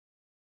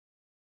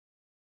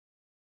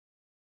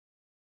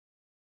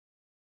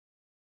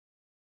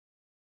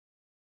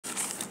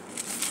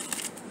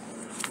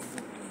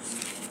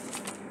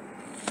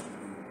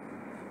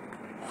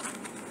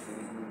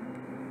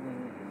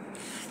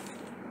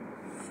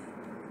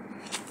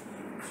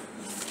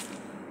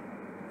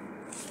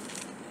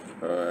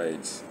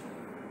Alright,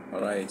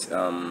 alright.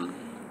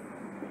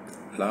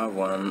 Love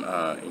one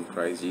in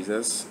Christ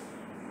Jesus.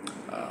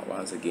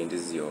 Once again,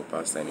 this is your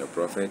pastor and your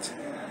prophet,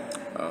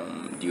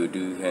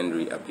 DUODU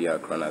Henry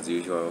APPIAH-KORANG as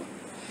usual.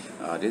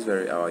 This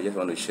very hour, I just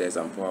want to share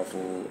some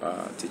powerful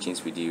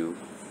teachings with you.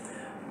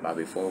 But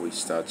before we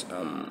start,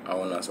 I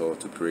want us all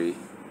to pray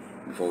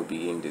before we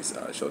begin this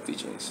short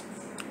teachings.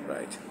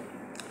 Right.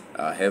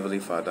 Heavenly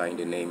Father, in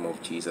the name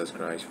of Jesus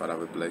Christ, Father,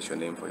 we bless your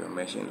name for your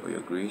mercy and for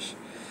your grace.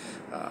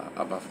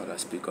 Abba, Father,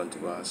 speak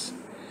unto us.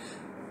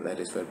 Let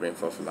this word bring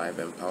forth life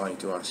and power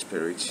into our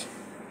spirit.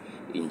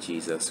 In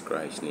Jesus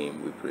Christ's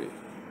name we pray.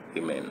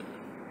 Amen.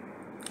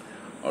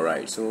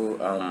 Alright, so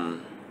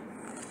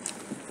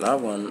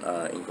love one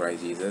in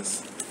Christ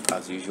Jesus.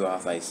 As usual,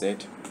 as I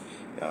said,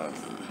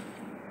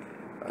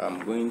 I'm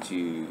going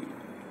to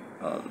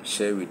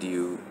share with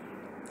you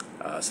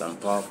some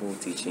powerful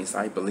teachings.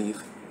 I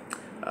believe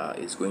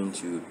it's going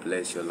to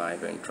bless your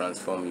life and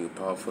transform you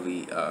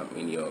powerfully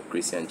in your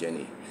Christian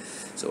journey.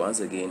 So once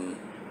again,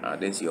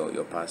 this is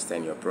your pastor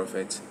and your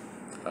prophet,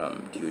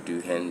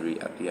 DUODU Henry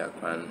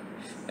APPIAH-KORANG,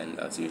 and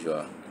as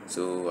usual.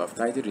 So I've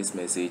titled this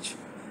message,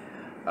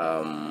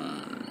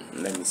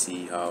 let me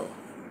see how,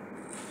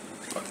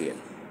 okay,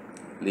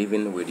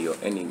 living with your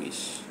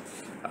enemies,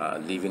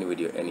 living with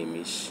your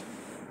enemies,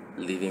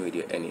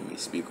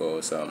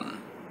 because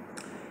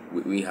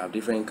we have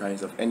different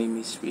kinds of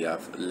enemies. We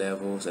have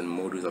levels and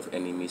models of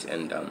enemies,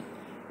 and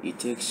it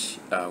takes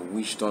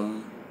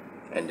wisdom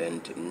and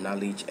then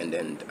knowledge and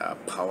then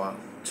power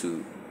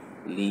to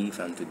live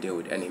and to deal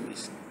with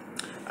enemies.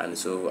 And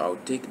so I'll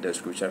take the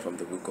scripture from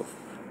the book of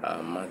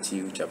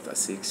Matthew chapter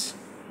 6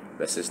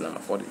 verses number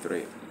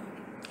 43.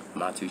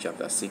 Matthew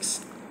chapter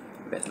 6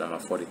 verse number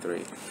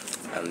 43.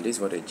 And this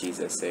is what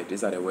Jesus said.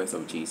 These are the words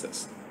of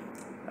Jesus.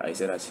 He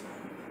said that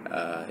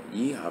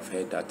ye have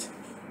heard that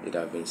it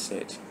have been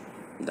said,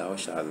 thou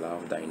shalt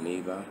love thy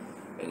neighbor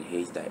and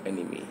hate thy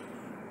enemy.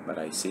 But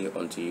I say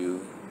unto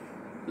you,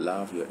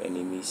 love your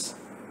enemies,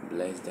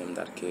 bless them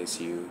that curse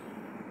you,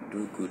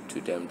 do good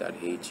to them that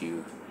hate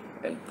you,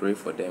 and pray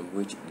for them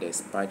which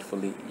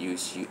despitefully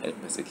use you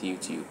and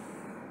persecute you,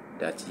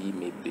 that ye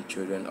may be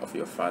children of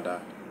your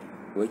Father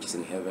which is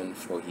in heaven.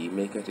 For he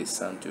maketh his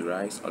sun to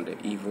rise on the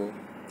evil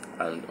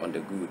and on the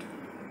good,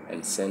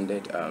 and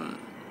sendeth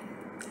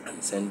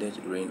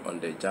rain on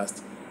the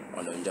just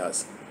and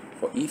unjust.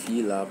 For if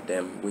ye love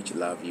them which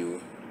love you,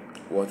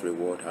 what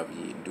reward have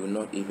ye? Do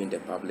not even the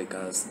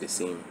publicans the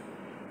same?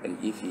 And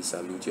if ye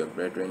salute your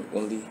brethren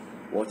only,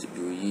 what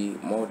do ye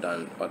more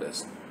than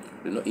others?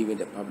 Do not even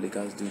the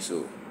publicans do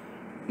so?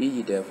 Be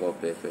ye therefore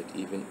perfect,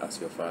 even as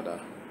your Father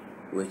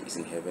which is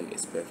in heaven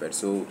is perfect.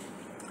 So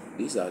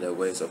these are the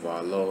words of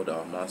our Lord,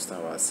 our Master,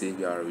 our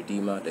Savior, our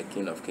Redeemer, the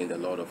King of Kings, the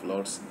Lord of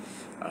Lords,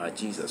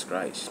 Jesus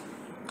Christ.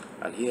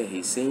 And here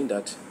he's saying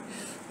that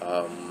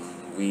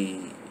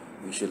we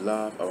should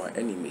love our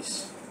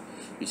enemies.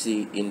 You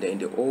see, in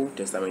the Old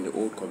Testament, the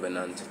Old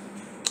Covenant,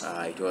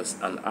 it was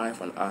an eye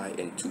for an eye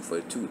and tooth for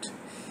a tooth.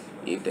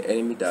 If the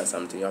enemy does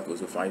something, you have to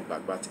also fight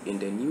back. But in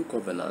the New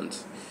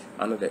Covenant,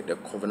 under the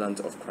covenant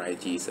of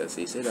Christ Jesus,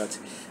 he said that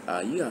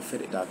you have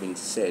heard it have been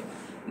said,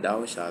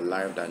 thou shalt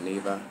love thy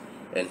neighbor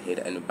and hate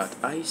the enemy. But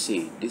I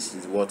say, this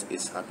is what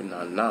is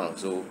happening now.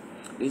 So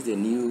this is the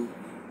new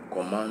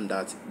command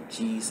that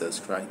Jesus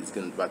Christ is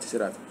given. But he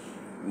said that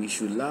we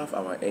should love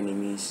our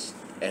enemies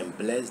and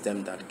bless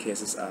them that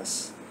curses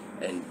us,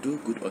 and do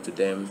good unto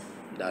them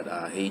that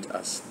hate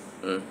us,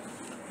 and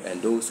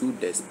those who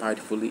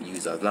despitefully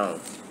use us. Now,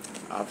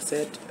 I've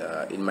said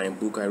in my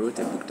book, I wrote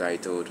a book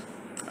titled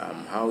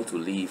How to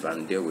Live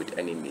and Deal with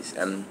Enemies.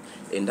 And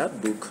in that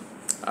book,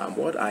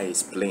 what I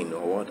explained,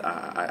 or what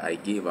I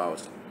gave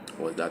out,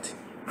 was that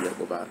we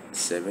have over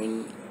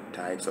 7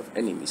 types of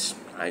enemies.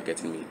 Are you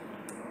getting me?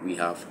 We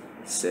have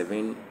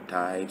 7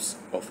 types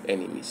of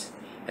enemies.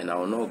 And I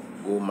will not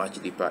go much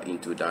deeper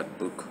into that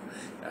book.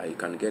 You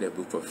can get a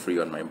book for free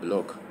on my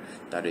blog.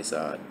 That is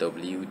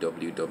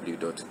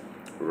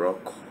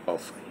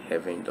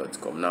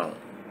www.rockofheaven.com. Now,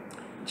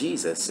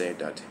 Jesus said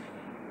that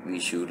we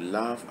should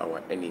love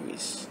our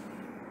enemies.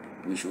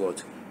 We should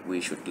what?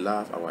 We should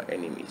love our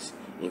enemies.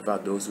 In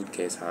fact, those who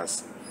curse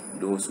us,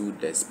 those who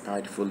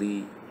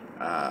despitefully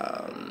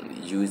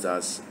use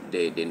us,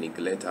 they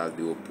neglect us,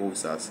 they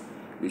oppose us,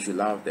 we should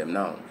love them.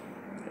 Now,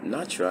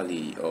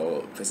 naturally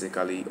or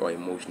physically or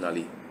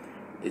emotionally,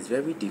 it's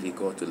very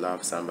difficult to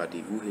love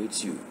somebody who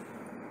hates you.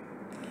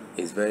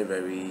 It's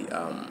very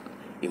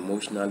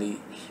emotionally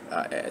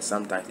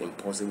sometimes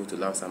impossible to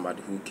love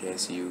somebody who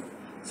cares you,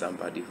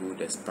 somebody who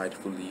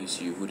despitefully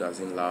uses you, who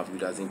doesn't love you,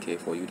 doesn't care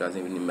for you,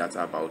 doesn't really matter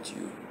about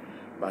you.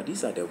 But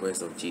these are the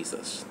words of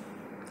Jesus.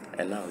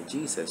 And now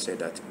Jesus said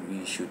that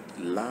we should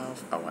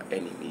love our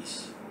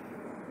enemies,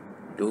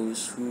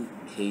 those who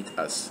hate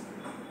us,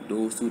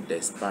 those who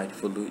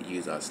despitefully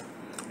use us.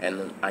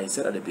 And I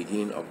said at the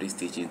beginning of this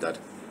teaching that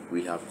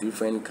we have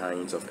different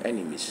kinds of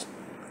enemies.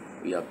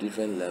 We have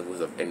different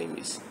levels of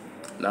enemies.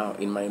 Now,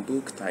 in my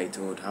book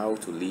titled How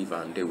to Live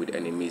and Deal with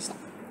Enemies,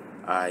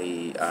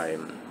 I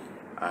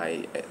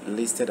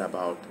listed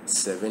about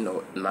 7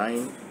 or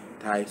 9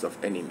 types of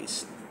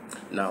enemies.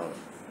 Now,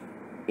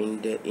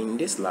 in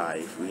this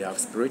life, we have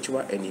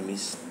spiritual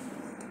enemies,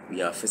 we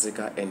have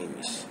physical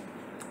enemies.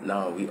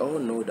 Now, we all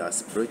know that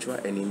spiritual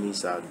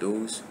enemies are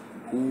those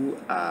who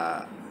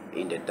are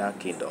in the dark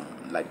kingdom,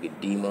 like the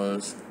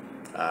demons,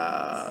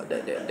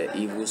 the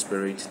evil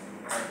spirit,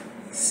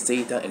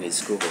 Satan and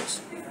his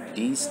cohorts.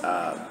 These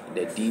are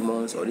the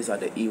demons, or these are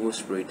the evil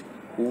spirit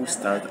who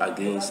stand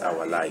against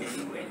our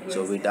life.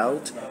 So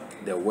without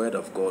the word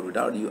of God,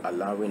 without you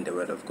allowing the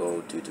word of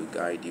God to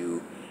guide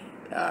you,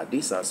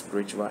 these are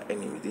spiritual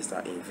enemies. These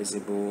are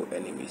invisible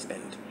enemies,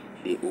 and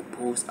they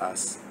oppose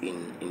us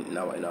in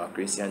our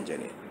Christian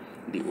journey.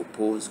 They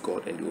oppose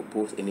God, and they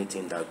oppose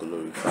anything that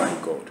glorifies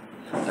God.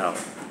 Now,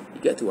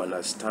 you get to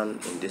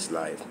understand in this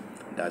life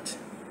that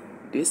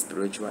these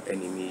spiritual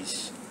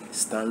enemies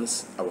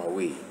stands our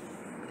way,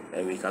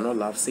 and we cannot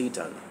love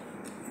Satan.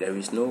 There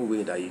is no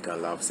way that you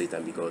can love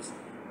Satan, because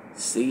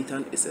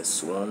Satan is a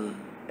sworn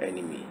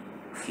enemy.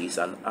 He is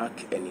an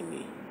arch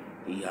enemy.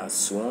 He has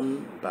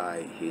sworn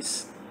by he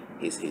has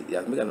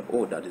made an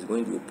oath that is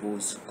going to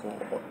oppose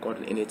God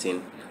in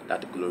anything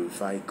that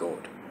glorifies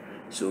God.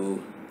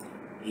 So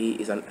he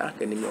is an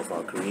arch enemy of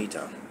our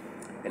Creator,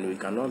 and we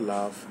cannot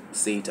love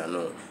Satan.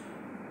 No,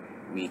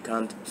 we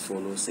can't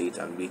follow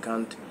Satan. We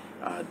can't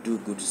do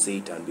good to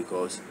Satan,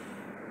 because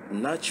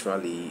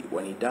naturally,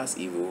 when he does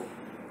evil,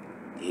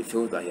 he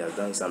feels that he has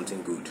done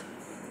something good.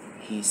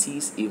 He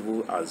sees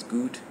evil as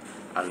good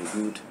and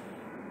good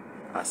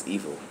as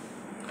evil.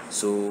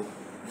 So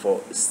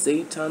for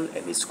Satan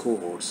and his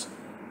cohorts,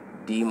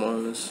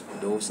 demons,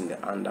 those in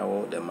the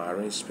underworld, the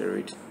marine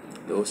spirit,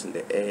 those in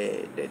the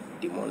air, the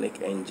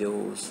demonic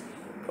angels,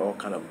 all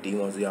kind of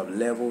demons, we have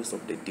levels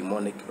of the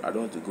demonic. I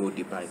don't want to go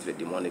deeper into the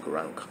demonic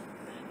rank,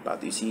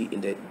 but you see, in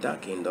the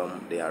dark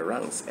kingdom, there are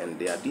ranks, and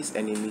there are these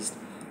enemies.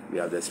 We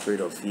have the spirit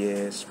of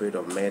fear, spirit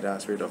of murder,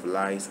 spirit of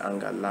lies,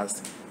 anger,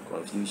 lust,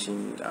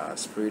 confusion,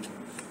 spirit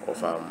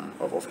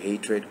of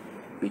hatred,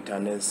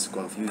 bitterness,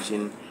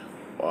 confusion.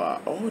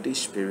 All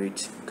this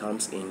spirit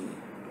comes in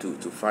to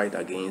fight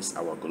against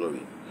our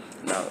glory.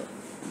 Now,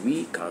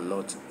 we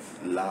cannot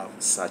love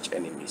such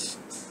enemies.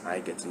 I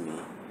get me.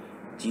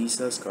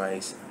 Jesus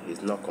Christ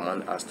is not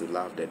command us to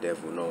love the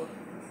devil. No.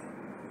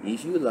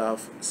 If you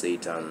love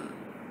Satan,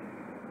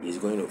 he's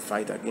going to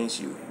fight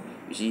against you.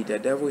 You see, the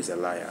devil is a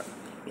liar.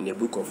 In the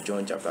book of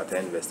John chapter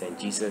 10 verse 10,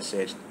 Jesus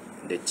said,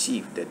 the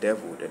thief, the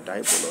devil, the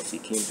diabolos, he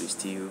came to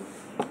steal,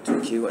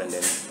 to kill,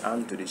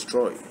 and to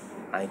destroy.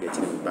 I get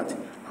it. But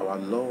our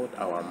Lord,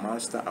 our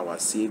Master, our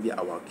Savior,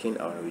 our King,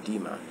 our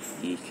Redeemer,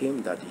 he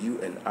came that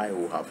you and I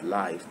will have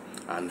life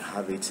and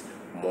have it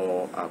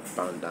more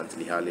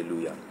abundantly.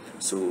 Hallelujah.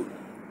 So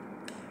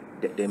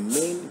the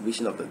main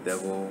vision of the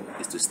devil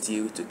is to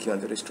steal, to kill,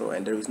 and to destroy.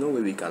 And there is no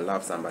way we can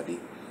love somebody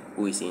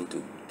who is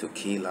into to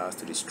kill us,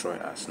 to destroy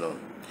us. No.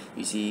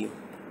 You see,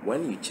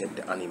 when you check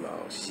the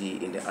animals, you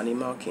see, in the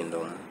animal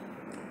kingdom,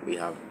 we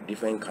have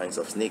different kinds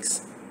of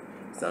snakes.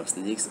 Some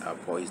snakes are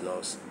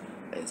poisonous,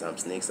 and some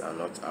snakes are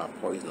not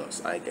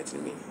poisonous. I get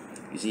it.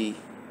 You see,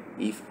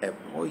 if a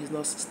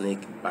poisonous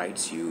snake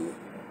bites you,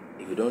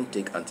 if you don't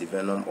take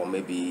antivenom, or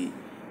maybe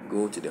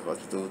go to the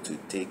hospital to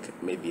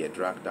take maybe a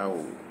drug that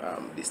will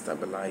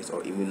destabilize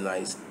or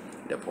immunize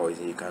the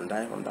poison, you can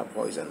die from that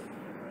poison.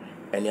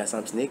 And there are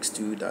some snakes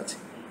too that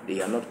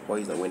they are not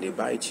poisonous. When they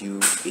bite you,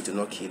 it will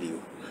not kill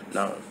you.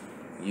 Now,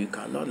 you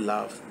cannot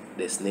love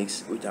the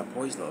snakes which are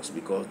poisonous,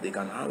 because they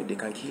can harm you, they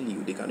can kill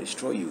you, they can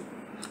destroy you.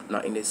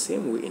 Now, in the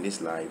same way, in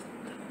this life,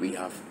 we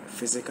have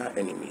physical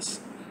enemies,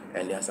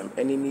 and there are some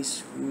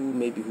enemies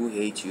who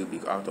hate you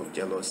out of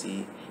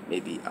jealousy,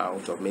 maybe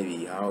out of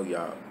maybe how you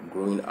are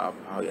growing up,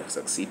 how you are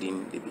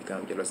succeeding. They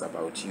become jealous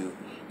about you.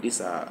 These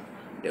are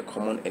the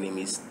common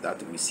enemies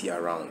that we see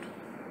around.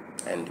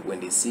 And when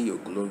they see your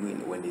glory,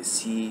 when they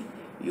see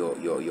your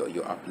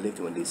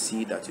uplifting, when they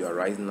see that you are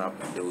rising up,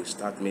 they will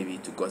start maybe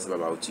to gossip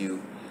about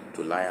you,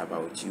 to lie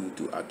about you,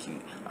 to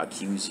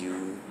accuse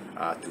you,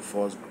 to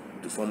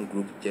form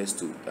group just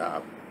to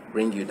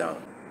bring you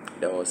down.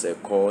 There was a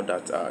call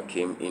that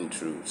came in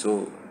through.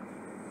 So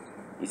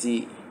you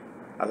see,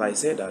 as I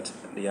said, that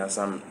there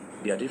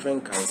are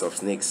different kinds of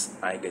snakes.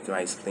 I get to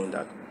explain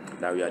that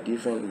we are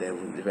different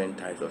levels, different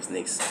types of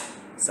snakes.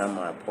 Some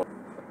are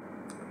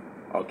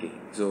okay.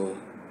 So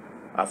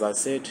as I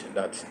said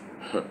that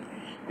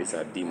these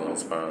are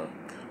demons.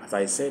 As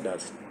I said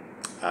that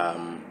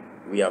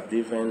we have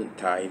different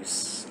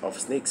types of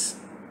snakes,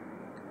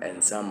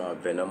 and some are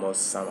venomous,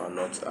 some are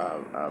not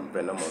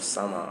venomous,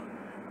 some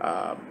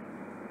are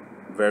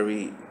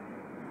very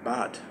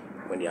bad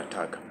when they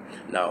attack.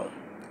 Now,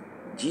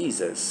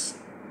 Jesus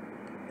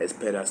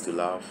expects us to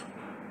love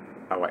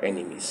our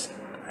enemies.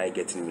 Are you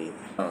getting me?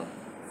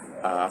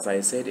 As I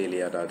said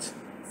earlier, that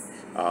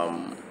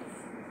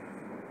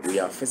we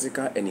have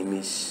physical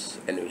enemies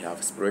and we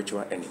have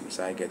spiritual enemies.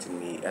 Are you getting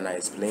me? And I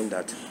explained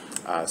that.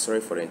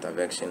 Sorry for the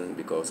intervention,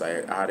 because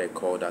I had a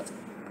call that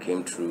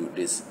came through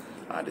this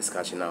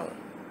discussion now.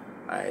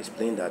 I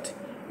explained that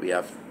we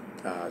have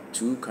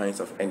two kinds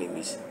of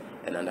enemies,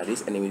 and under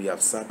this enemy we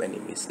have sub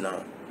enemies.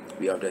 Now,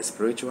 We have the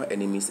spiritual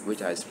enemies,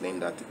 which I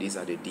explained that these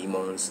are the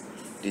demons,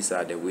 these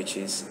are the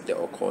witches, the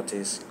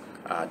occultists,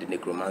 the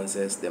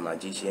necromancers, the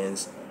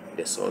magicians,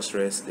 the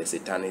sorcerers, the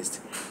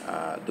satanists,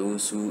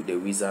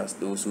 the wizards,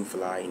 those who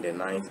fly in the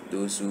night,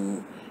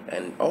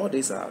 and all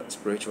these are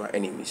spiritual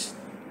enemies.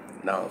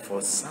 Now,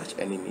 for such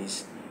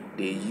enemies,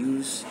 they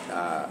use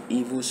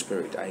evil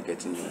spirit. I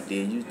get me.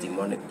 They use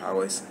demonic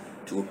powers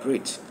to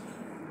operate,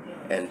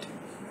 and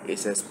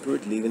it's a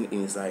spirit living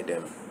inside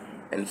them.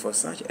 And for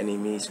such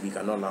enemies, we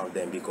cannot love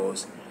them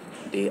because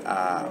they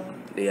are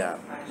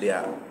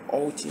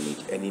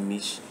ultimate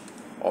enemies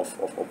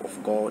of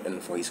God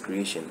and for His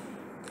creation.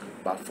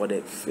 But for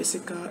the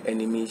physical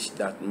enemies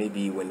that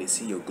maybe when they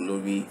see your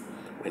glory,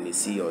 when they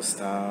see your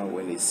star,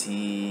 when they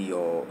see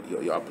your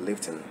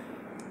uplifting,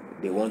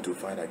 they want to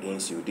fight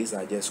against you. These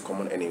are just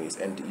common enemies.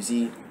 And you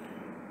see,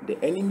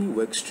 the enemy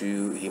works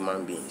through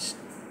human beings.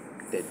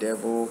 The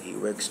devil, he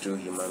works through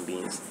human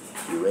beings.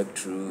 He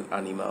works through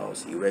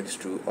animals. He works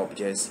through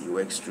objects. He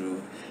works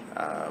through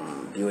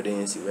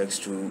buildings. He works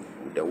through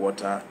the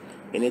water.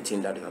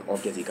 Anything that is an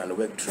object, he can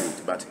work through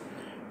it. But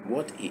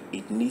what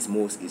it needs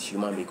most is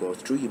human, because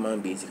through human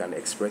beings, he can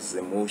express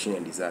his emotion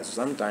and desire. So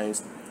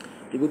sometimes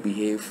people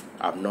behave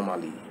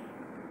abnormally.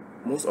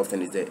 Most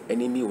often, it's the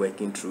enemy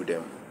working through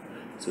them.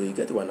 So you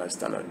get to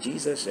understand that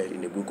Jesus said in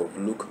the book of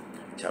Luke,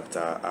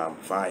 chapter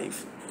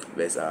 5,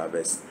 verse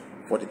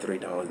 43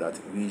 down, that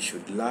we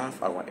should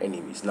love our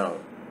enemies. Now,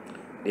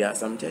 there are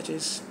some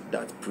churches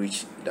that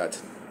preach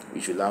that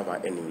we should love our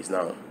enemies.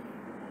 Now,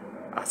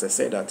 as I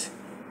said, that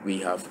we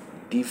have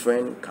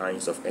different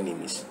kinds of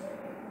enemies.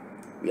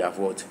 We have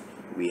what?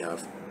 We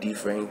have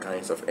different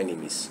kinds of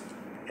enemies.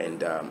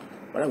 And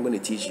what I'm going to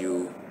teach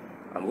you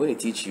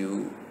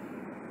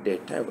the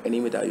type of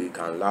enemy that you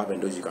can love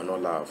and those you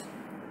cannot love.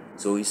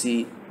 So you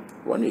see,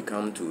 when we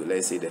come to,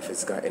 let's say, the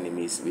physical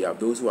enemies, we have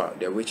those who are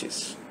the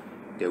witches,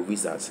 the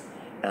wizards.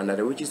 And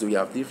the witches, we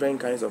have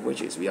different kinds of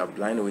witches. We have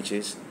blind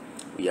witches,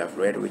 we have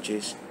red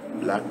witches,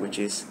 black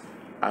witches,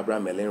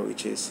 Abraham Melin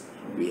witches,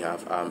 we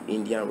have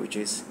Indian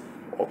witches,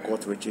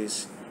 occult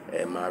witches,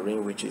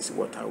 marine witches,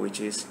 water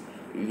witches.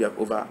 You have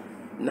over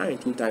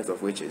 19 types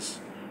of witches.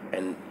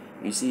 And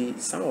you see,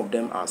 some of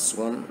them are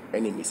sworn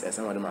enemies and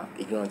some of them are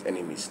ignorant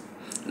enemies.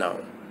 Now,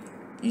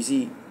 you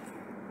see,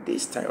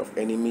 this type of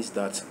enemies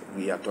that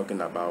we are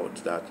talking about,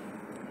 that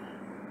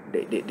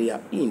they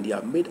have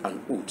made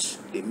an oath,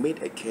 they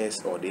made a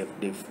curse, or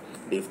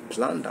they've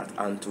planned that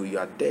until you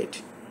are dead,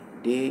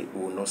 they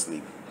will not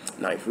sleep.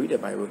 Now, if you read the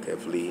Bible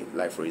carefully,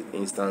 like for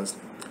instance,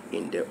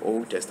 in the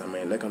Old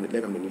Testament, like on the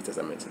New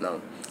Testament. Now,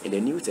 in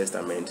the New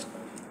Testament,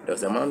 there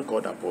was a man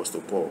called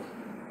Apostle Paul.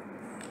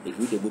 If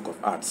you read the book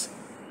of Acts,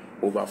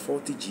 over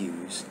 40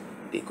 Jews,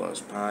 they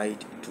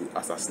conspired to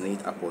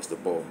assassinate Apostle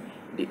Paul.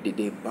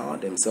 They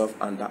bound themselves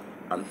under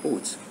an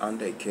oath,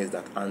 under a curse,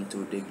 that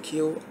until they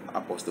kill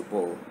Apostle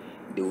Paul,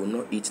 they will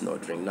not eat nor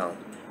drink. Now,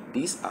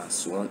 these are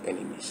sworn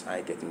enemies.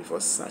 I get me.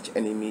 For such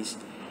enemies,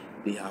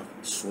 they have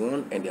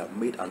sworn and they have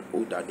made an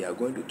oath that they are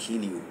going to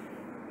kill you.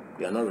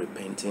 They are not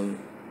repenting.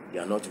 They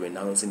are not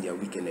renouncing their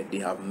wickedness. They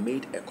have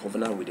made a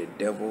covenant with the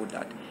devil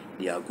that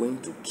they are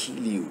going to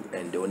kill you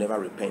and they will never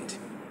repent.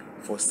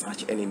 For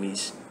such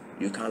enemies,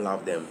 you can't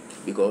love them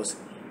because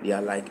they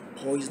are like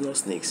poisonous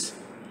snakes.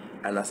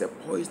 And as a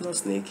poisonous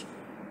snake,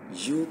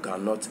 you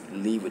cannot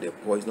live with a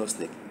poisonous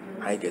snake.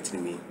 I get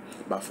me.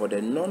 But for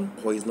the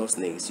non-poisonous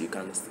snakes, you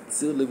can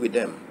still live with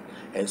them.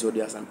 And so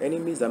there are some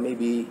enemies that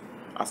maybe,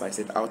 as I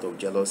said, out of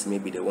jealousy,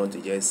 maybe they want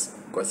to just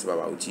gossip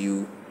about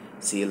you,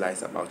 say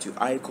lies about you.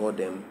 I call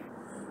them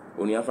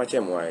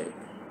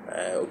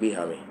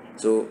Obihame.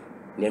 So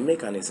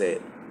Nemekan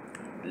said,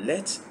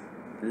 let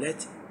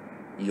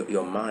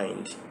your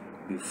mind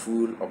be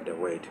full of the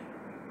word.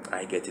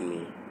 I get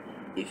me.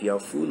 If you are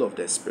full of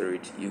the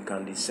Spirit, you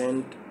can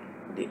discern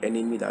the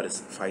enemy that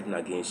is fighting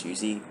against you. You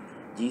see,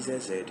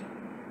 Jesus said,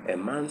 a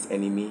man's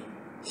enemy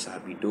shall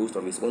be those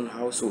of his own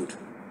household.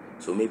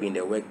 So maybe in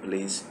the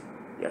workplace,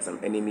 there are some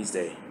enemies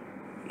there.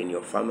 In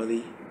your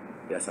family,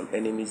 there are some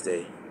enemies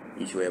there.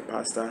 If you are a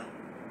pastor,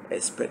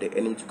 expect the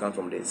enemy to come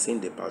from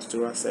the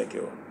pastoral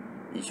circle.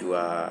 If you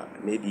are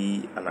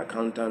maybe an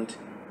accountant,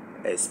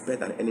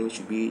 expect an enemy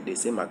should be the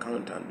same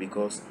accountant,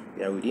 because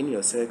they are within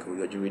your circle,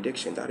 your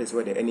jurisdiction. That is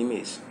where the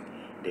enemy is.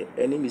 The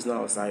enemy is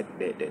not outside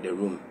the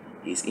room,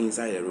 he is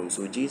inside the room.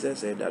 So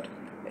Jesus said that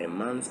a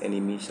man's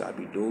enemy shall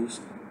be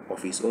those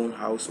of his own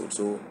household.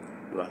 So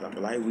you must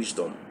apply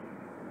wisdom,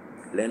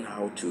 learn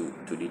how to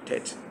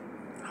detect,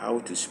 how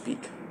to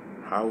speak,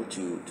 how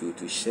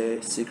to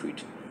share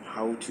secret,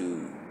 how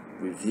to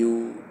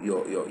review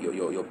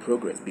your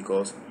progress,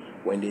 because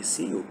when they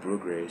see your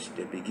progress,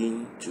 they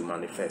begin to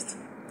manifest.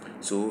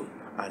 So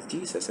as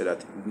Jesus said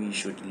that we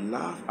should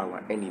love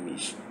our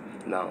enemies.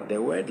 Now,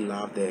 the word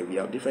love there, we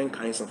have different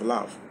kinds of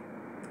love.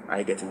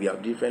 We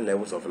have different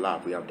levels of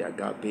love. We have the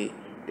agape,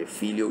 the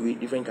filial,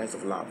 different kinds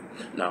of love.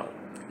 Now,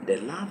 the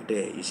love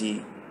there, you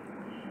see,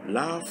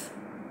 love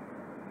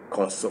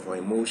consists of our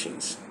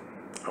emotions,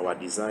 our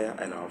desire,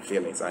 and our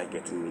feelings.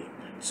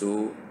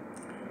 So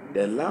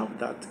The love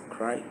that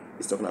Christ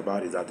is talking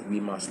about is that we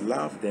must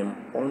love them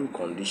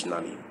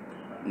unconditionally.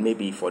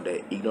 Maybe for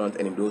the ignorant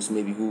enemy, those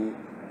maybe who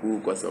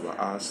gossip about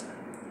us,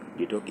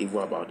 they talk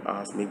evil about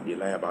us, maybe they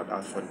lie about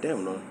us. For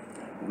them, no,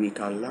 we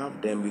can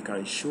love them. We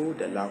can show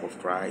the love of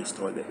Christ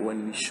towards them.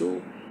 When we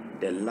show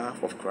the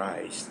love of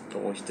Christ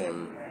towards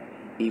them,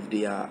 if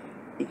they are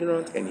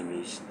ignorant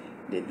enemies,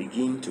 they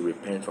begin to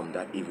repent from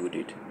that evil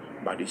deed.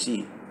 But you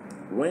see,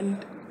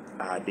 when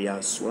they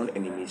are sworn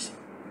enemies,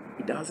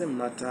 it doesn't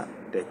matter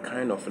the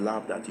kind of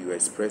love that you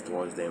express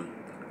towards them,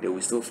 they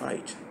will still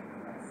fight.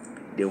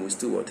 They will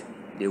still what?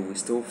 They will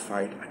still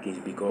fight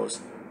against,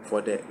 because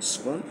for the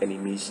sworn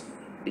enemies,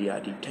 they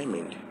are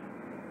determined.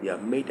 They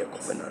have made a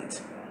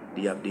covenant.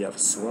 They have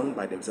sworn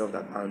by themselves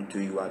that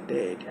until you are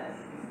dead,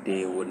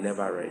 they will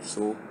never rest.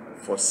 So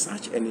for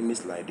such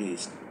enemies like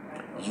this,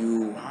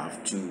 you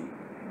have to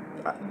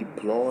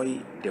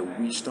deploy the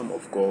wisdom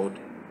of God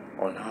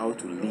on how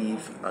to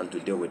live and to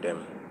deal with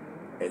them.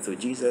 And so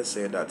Jesus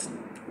said that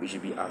we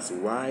should be as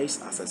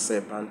wise as a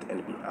serpent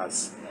and be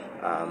as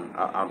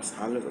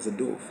harmless as a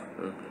dove.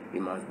 We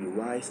must be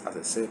wise as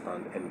a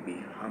serpent and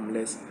be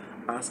harmless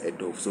as a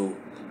dove. So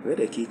we have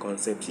the key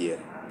concept here,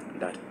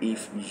 that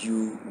if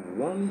you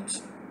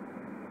want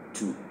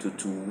to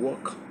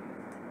walk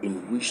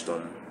in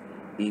wisdom,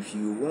 if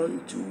you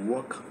want to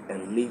walk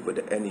and live with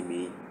the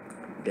enemy,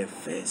 the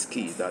first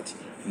key is that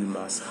you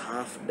must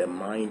have the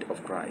mind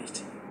of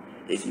Christ.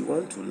 If you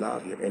want to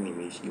love your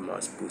enemies, you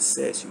must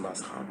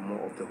have more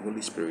of the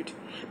Holy Spirit.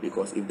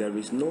 Because if there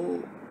is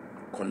no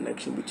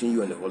connection between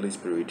you and the Holy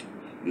Spirit,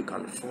 you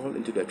can fall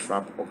into the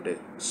trap of the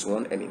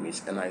sworn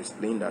enemies. And I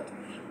explained that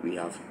we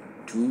have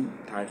two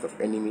types of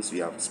enemies. We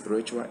have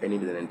spiritual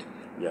enemies and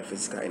we have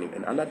physical enemies.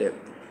 And under the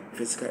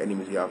physical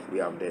enemies, we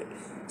have the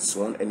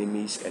sworn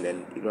enemies and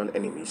then ignorant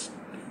enemies.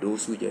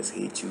 Those who just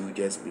hate you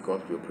just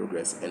because of your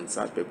progress, and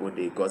such people,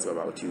 they gossip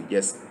about you,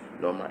 just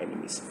normal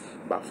enemies.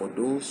 But for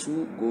those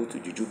who go to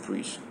juju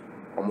priest,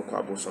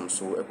 some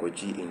so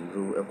ekoji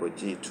inro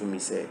ekoji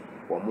tumi se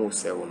omo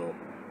se ono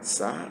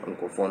sa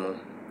nkofono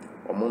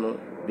omono,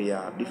 they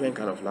are different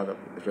kind of love that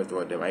express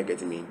toward them. I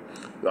get me.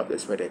 You have to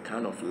expect a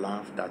kind of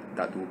love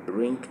that will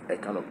bring a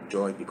kind of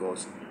joy,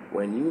 because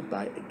when you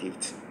buy a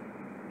gift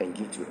and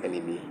give to your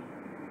enemy,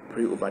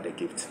 pray over the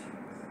gift.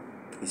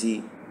 You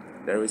see,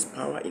 there is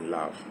power in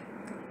love.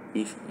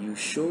 If you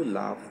show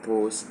love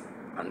towards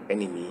an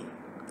enemy,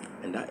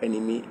 and that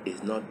enemy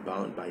is not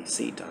bound by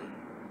Satan,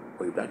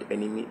 or if that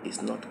enemy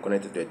is not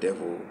connected to the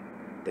devil,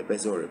 the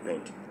person will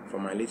repent.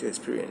 From my little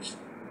experience,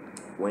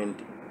 when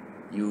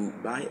you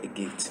buy a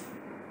gift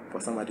for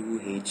somebody who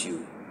hates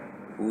you,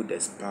 who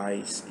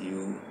despise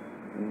you,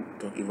 who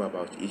talk evil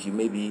about you, if you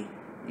maybe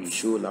you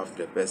show love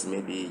to the person,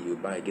 maybe you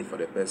buy a gift for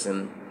the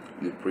person,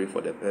 you pray for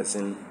the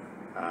person,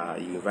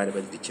 you invite the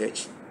person to the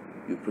church,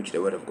 you preach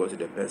the word of God to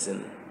the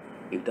person.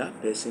 If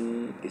that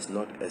person is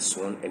not a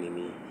sworn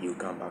enemy, he will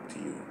come back to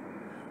you.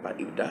 But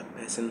if that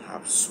person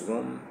have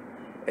sworn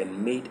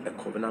and made a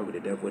covenant with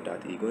the devil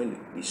that he's going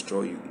to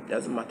destroy you, it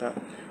doesn't matter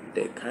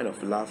the kind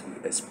of love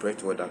you express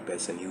toward that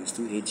person, he will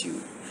still hate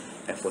you.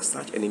 And for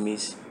such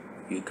enemies,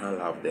 you can't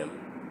love them.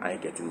 Are you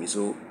getting me?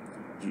 So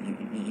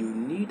you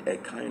need a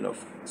kind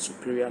of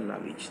superior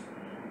knowledge,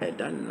 and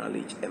that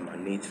knowledge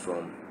emanates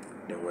from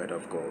the word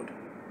of God.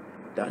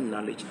 That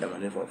knowledge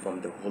emanates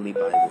from the Holy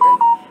Bible.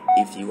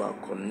 And if you are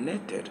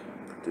connected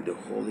to the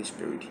Holy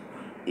Spirit,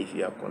 if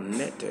you are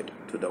connected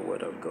to the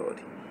Word of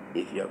God,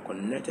 if you are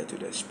connected to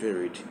the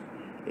Spirit,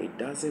 it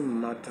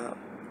doesn't matter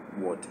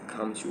what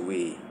comes your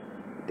way.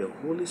 The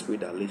Holy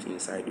Spirit that lives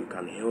inside you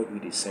can help you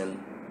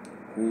discern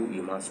who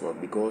you must walk.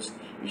 Because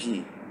you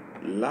see,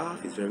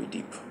 love is very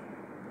deep.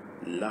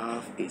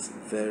 Love is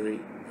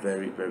very,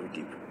 very, very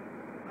deep.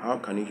 How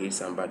can you hate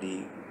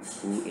somebody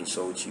who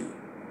insults you?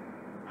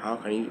 How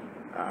can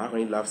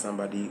you love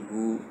somebody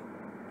who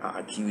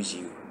accuses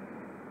you?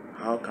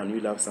 How can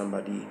you love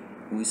somebody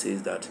who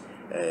says that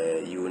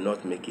you will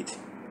not make it?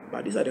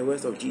 But these are the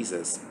words of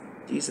Jesus.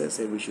 Jesus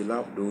said we should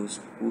love those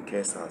who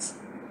curse us,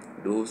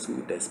 those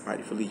who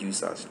despitefully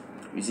use us.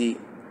 You see,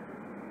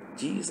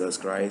 Jesus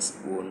Christ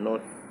will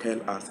not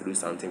tell us to do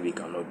something we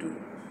cannot do.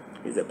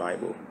 It's the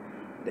Bible.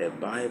 The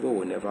Bible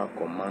will never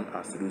command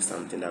us to do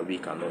something that we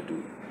cannot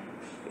do.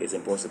 It's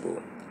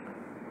impossible.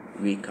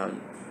 We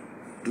can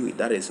do it.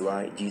 That is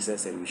why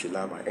Jesus said we should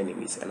love our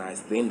enemies. And I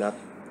explained that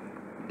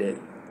the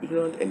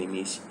ignorant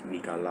enemies, we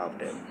can love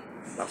them.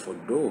 But for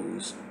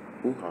those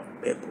who have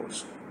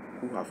purpose,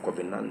 who have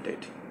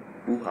covenanted,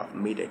 who have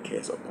made a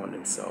curse upon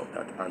themselves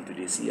that until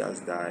they see us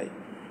die,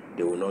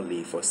 they will not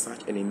live, for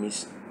such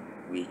enemies,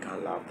 we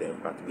can love them.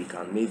 But we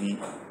can maybe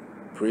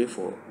pray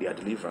for their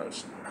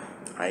deliverance.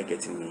 Are you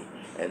getting me?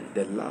 And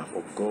the love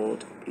of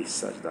God is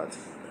such that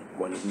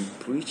when we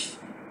preach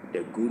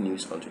the good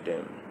news unto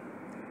them,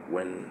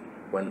 when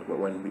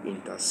we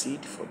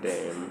intercede for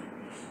them,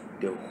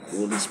 the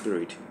Holy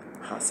Spirit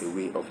has a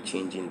way of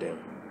changing them.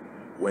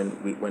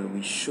 When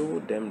we show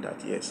them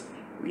that yes,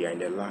 we are in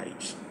the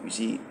light. You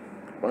see,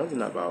 one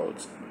thing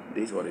about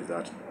this world is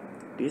that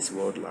this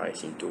world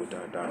lies in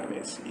total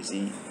darkness. You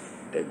see,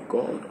 the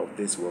God of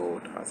this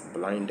world has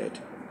blinded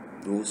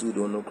those who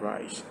don't know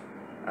Christ.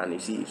 And you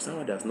see, if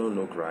someone does not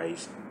know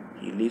Christ,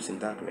 he lives in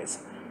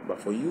darkness. But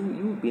for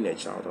you being a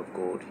child of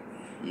God,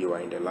 you are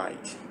in the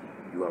light.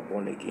 You are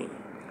born again.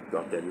 You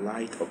have the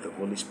light of the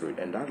Holy Spirit,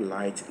 and that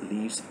light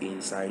lives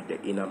inside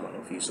the inner man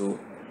of you. So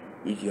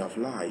if you have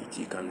light,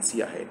 you can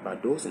see ahead.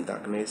 But those in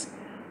darkness,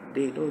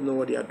 they don't know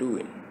what they are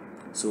doing.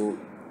 So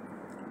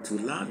to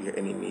love your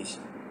enemies,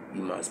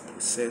 you must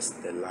possess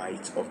the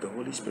light of the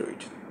Holy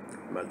Spirit.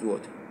 You must do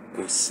what?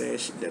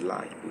 Possess the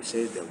light,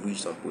 possess the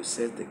wisdom,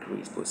 possess the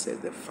grace, possess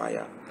the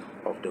fire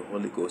of the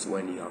Holy Ghost.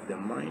 When you have the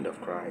mind of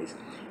Christ,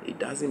 it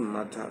doesn't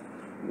matter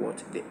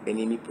what the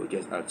enemy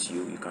projects at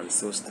you, you can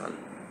still stand.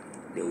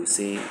 They will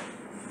say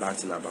bad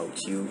thing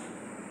about you,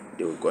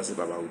 they will gossip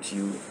about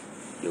you,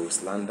 they will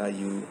slander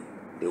you,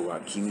 they will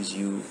accuse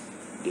you,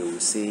 they will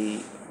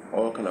say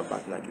all kind of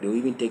bad things. They will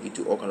even take you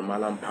to all kind of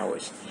malign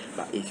powers.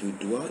 But if you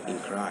dwell in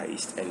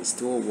Christ and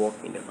still walk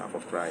in the path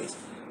of Christ,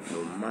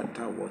 no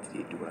matter what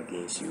they do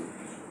against you,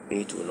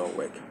 it will not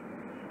work.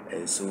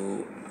 And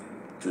so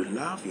to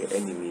love your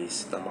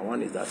enemies, number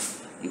one is that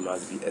you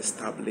must be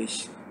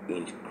established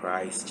in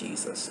Christ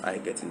Jesus. I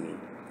get me.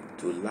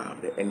 To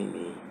love the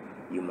enemy,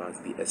 you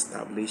must be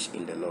established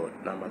in the Lord.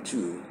 Number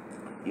two,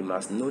 you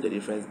must know the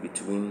difference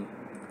between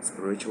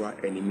spiritual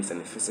enemies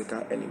and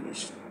physical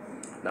enemies.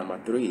 Number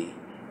three,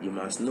 you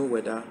must know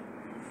whether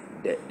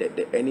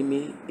the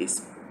enemy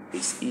is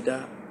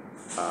either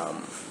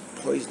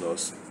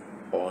poisonous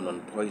or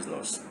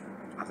non-poisonous.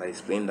 As I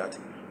explained that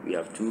we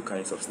have two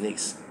kinds of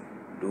snakes,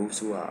 those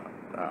who are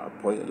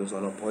poisonous, those who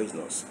are not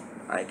poisonous.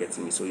 I get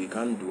me. So you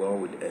can't dwell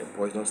with a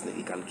poisonous snake,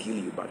 it can kill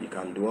you, but you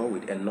can dwell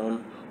with a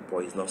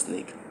non-poisonous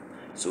snake.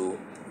 So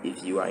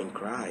if you are in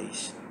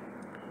Christ,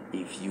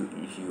 if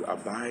you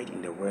abide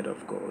in the word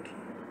of God,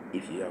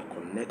 if you are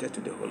connected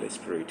to the Holy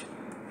Spirit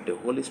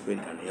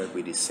can help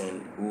you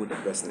discern who the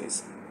person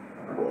is,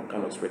 what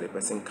kind of spirit the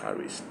person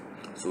carries.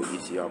 So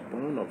if you are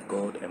born of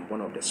God and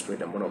born of the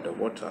Spirit and born of the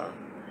water,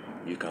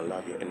 you can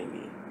love your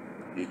enemy.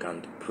 You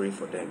can pray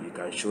for them. You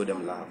can show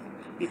them love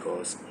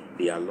because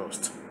they are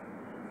lost.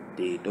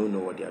 They don't know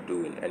what they are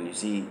doing. And you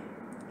see,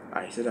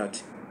 I said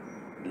that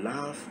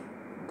love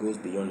goes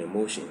beyond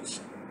emotions.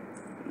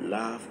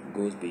 Love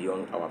goes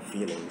beyond our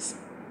feelings.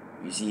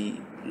 You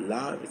see,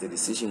 love is a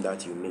decision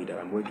that you make that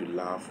I'm going to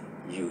love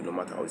you no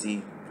matter how.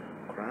 See,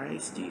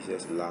 Christ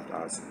Jesus loved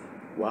us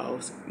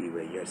whilst we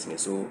were yet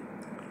sinners. So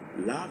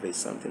love is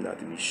something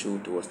that we show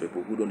towards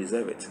people who don't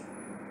deserve it.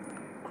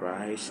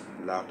 Christ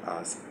loved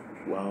us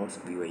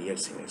whilst we were yet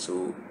sinners.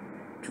 So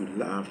to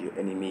love your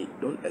enemy,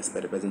 don't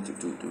expect the person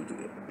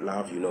to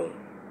love you. No,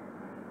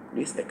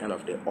 this is a kind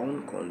of the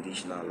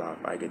unconditional love.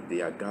 I get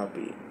the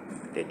agape,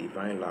 the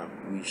divine love.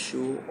 We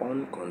show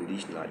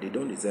unconditional. They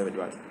don't deserve it,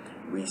 but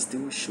we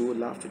still show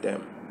love to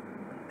them,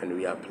 and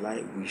we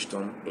apply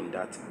wisdom in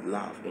that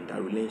love, in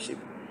that relationship.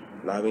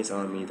 Loving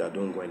someone means that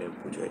don't go and then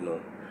put your head.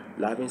 No,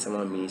 loving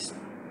someone means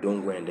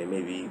don't go and then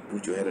maybe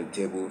put your head on the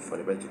table for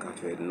the person to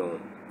cut your head. No,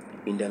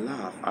 in the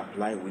love,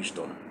 apply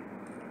wisdom.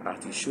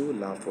 As you show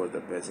love towards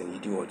the person, you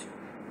do what?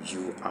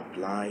 You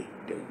apply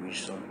the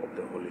wisdom of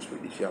the Holy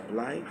Spirit. If you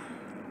apply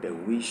the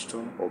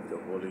wisdom of the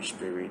Holy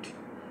Spirit,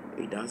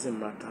 it doesn't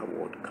matter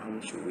what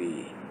comes your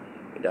way,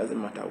 it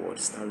doesn't matter what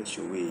stands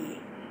your way,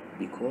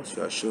 because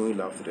you are showing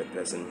love to the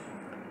person,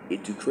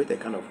 it will create a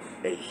kind of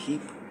a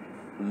heap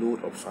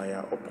load of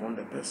fire upon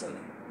the person.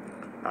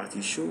 As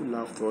you show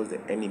love towards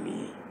the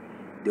enemy,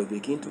 they'll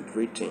begin to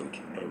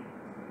rethink and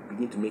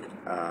begin to make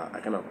a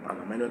kind of an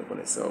amendment upon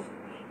itself.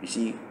 You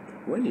see,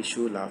 when you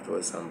show love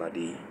towards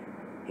somebody,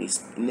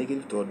 his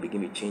negative thought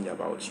begin to change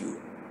about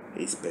you.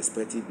 His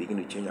perspective begin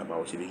to change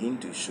about you. Begin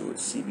to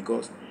see,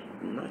 because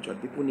naturally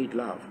people need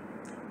love.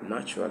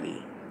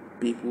 Naturally,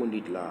 people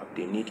need love.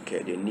 They need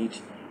care. They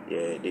need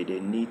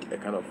a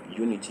kind of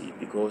unity,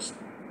 because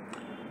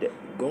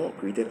God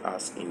created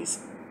us in His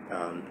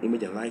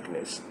image and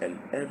likeness, and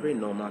every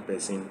normal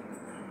person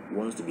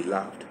wants to be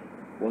loved,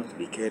 wants to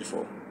be cared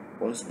for,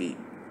 wants to be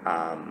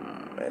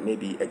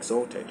maybe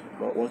exalted,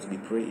 wants to be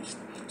praised.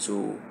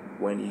 So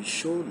when you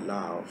show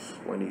love,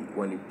 when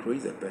you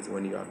praise a person,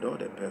 when you adore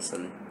the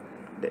person,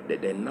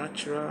 the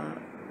natural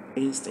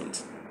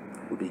instinct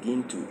will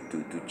begin to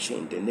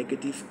change. The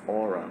negative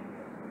aura,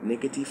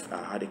 negative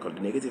the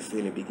negative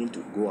feeling begin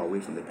to go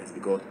away from the person,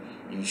 because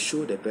you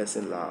show the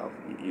person love.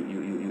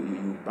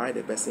 You buy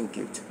the person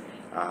gift.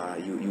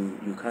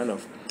 You kind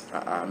of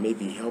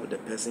maybe help the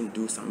person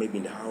do some, maybe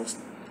in the house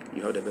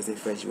you help the person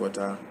fetch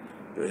water.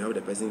 You help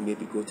the person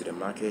maybe go to the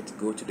market,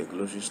 go to the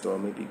grocery store,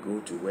 maybe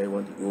go to where you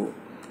want to go.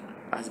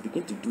 As you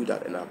begin to do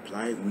that and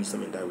apply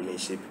wisdom in that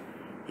relationship,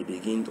 he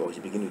begin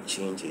to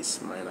change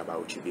his mind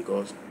about you,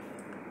 because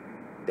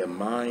the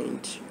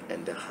mind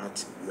and the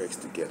heart works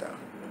together.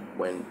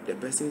 When the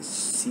person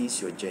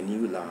sees your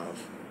genuine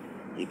love,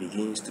 he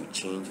begins to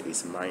change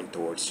his mind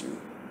towards you.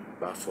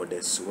 But for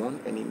the sworn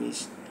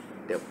enemies,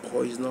 the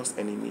poisonous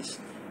enemies,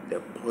 the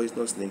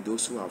poisonous snake,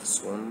 those who have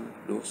sworn,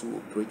 those who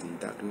operate in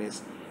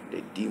darkness,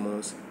 the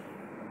demons,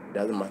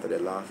 doesn't matter the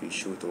love you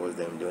show towards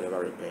them, they will never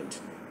repent.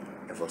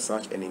 And for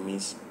such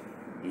enemies,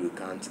 you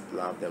can't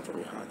love them from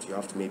your heart. You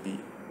have to maybe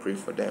pray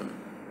for them,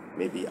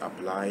 maybe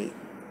apply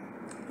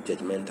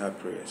judgmental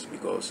prayers,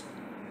 because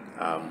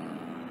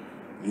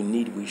you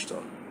need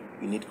wisdom,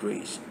 you need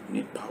grace, you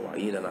need power,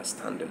 you need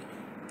understanding.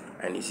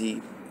 And you see,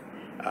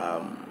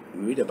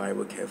 we read the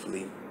Bible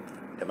carefully.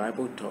 The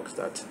Bible talks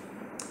that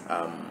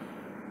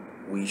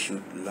we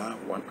should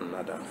love one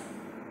another.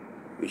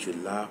 We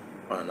should love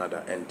one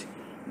another. And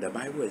the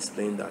Bible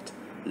explains that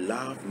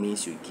love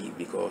means you give,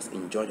 because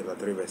in John chapter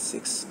 3 verse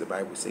 6, the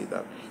Bible says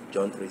that,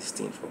 John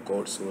 3:16, for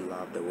God so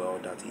loved the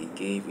world that he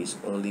gave his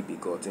only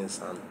begotten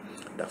Son,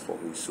 that for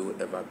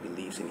whosoever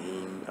believes in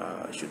him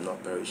should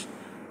not perish,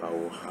 but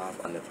will have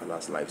an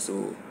everlasting life.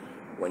 So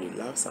when you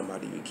love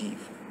somebody, you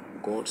give.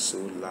 God so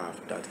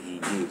loved that he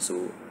gave.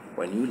 So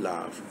when you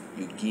love,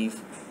 you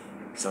give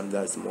something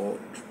that's more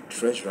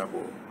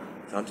treasurable,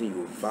 something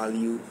you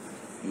value,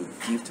 you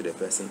give to the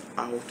person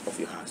out of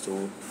your heart.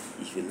 So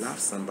if you love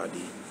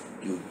somebody,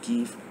 you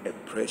give a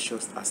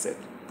precious asset,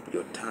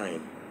 your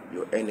time,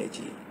 your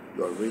energy,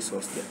 your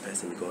resource to the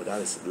person, because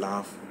that is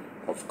love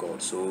of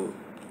God. So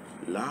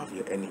love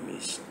your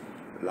enemies,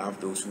 love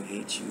those who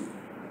hate you,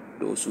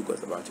 those who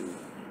gossip about you.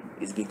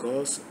 It's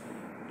because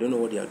they don't know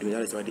what they are doing,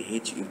 that is why they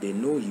hate you. If they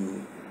know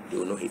you, they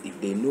will not hate.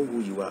 If they know who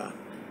you are,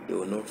 they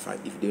will not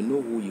fight. If they know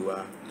who you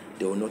are,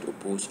 they will not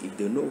oppose you. If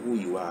they know who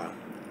you are,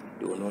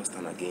 they will not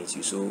stand against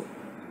you. So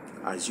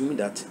assume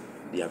that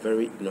they are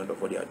very ignorant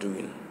of what they are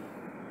doing.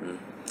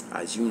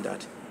 Assume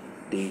that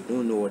they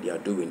don't know what they are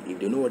doing. If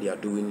they know what they are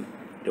doing,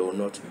 they will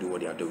not do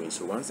what they are doing.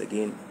 So once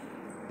again,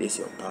 this is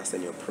your pastor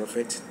and your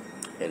prophet,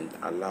 and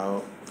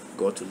allow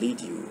God to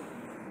lead you.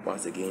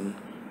 Once again,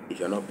 if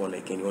you are not born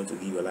again, you want to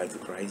give your life to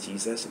Christ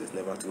Jesus, it is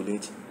never too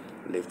late.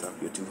 Lift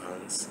up your two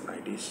hands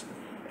like this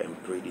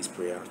and pray this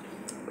prayer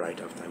right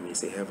after me.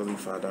 Say, Heavenly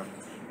Father,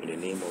 in the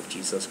name of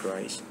Jesus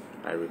Christ,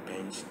 I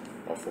repent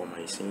of all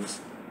my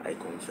sins. I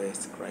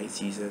confess Christ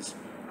Jesus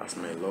as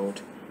my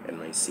Lord and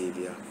my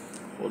Savior.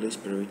 Holy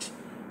Spirit,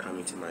 come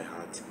into my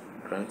heart.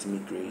 Grant me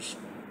grace,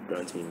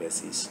 grant me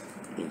mercies.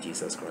 In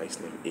Jesus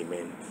Christ's name,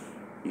 amen.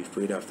 You've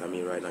prayed after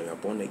me right now. You are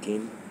born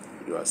again.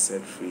 You are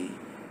set free.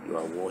 You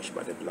are washed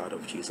by the blood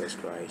of Jesus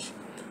Christ.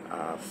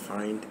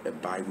 Find a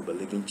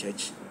Bible-believing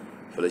church,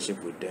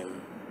 fellowship with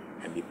them,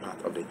 and be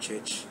part of the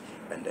church,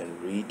 and then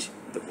read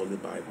the Holy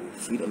Bible.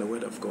 Feed on the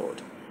Word of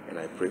God. And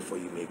I pray for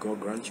you. May God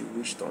grant you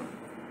wisdom,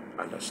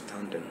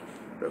 understanding,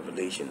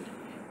 revelation.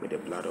 May the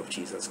blood of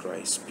Jesus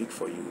Christ speak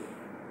for you.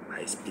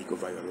 I speak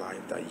over your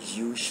life that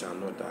you shall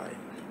not die,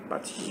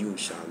 but you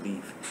shall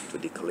live to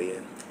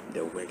declare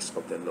the works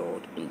of the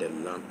Lord in the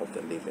land of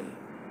the living.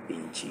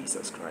 In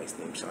Jesus Christ's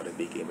name, shout a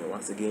big amen.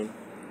 Once again,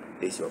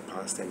 this is your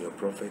pastor and your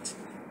prophet,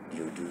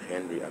 DUODU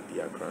Henry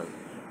APPIAH-KORANG.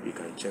 You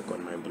can check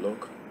on my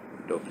blog,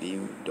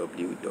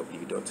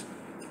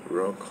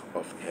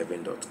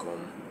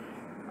 www.rockofheaven.com.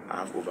 I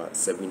have over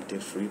 70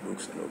 free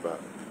books and over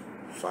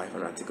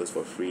 500 articles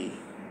for free.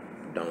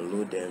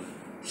 Download them,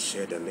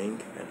 share the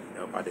link, and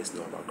help others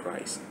know about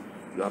Christ.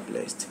 You are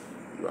blessed,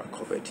 you are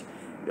covered,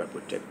 you are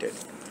protected.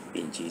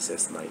 In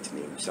Jesus' mighty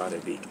name, shout a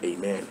big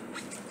amen.